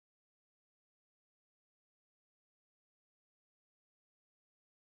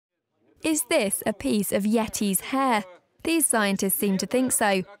Is this a piece of Yeti's hair? These scientists seem to think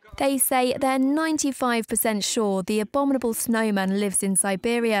so. They say they're 95% sure the abominable snowman lives in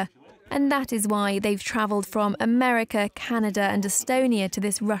Siberia. And that is why they've travelled from America, Canada and Estonia to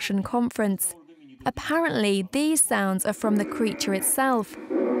this Russian conference. Apparently, these sounds are from the creature itself.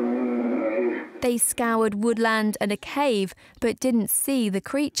 They scoured woodland and a cave, but didn't see the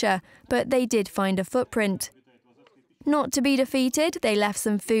creature, but they did find a footprint. Not to be defeated, they left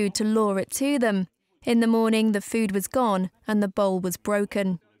some food to lure it to them. In the morning, the food was gone and the bowl was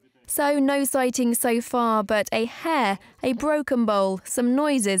broken. So no sightings so far, but a hair, a broken bowl, some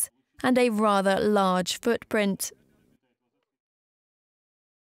noises, and a rather large footprint.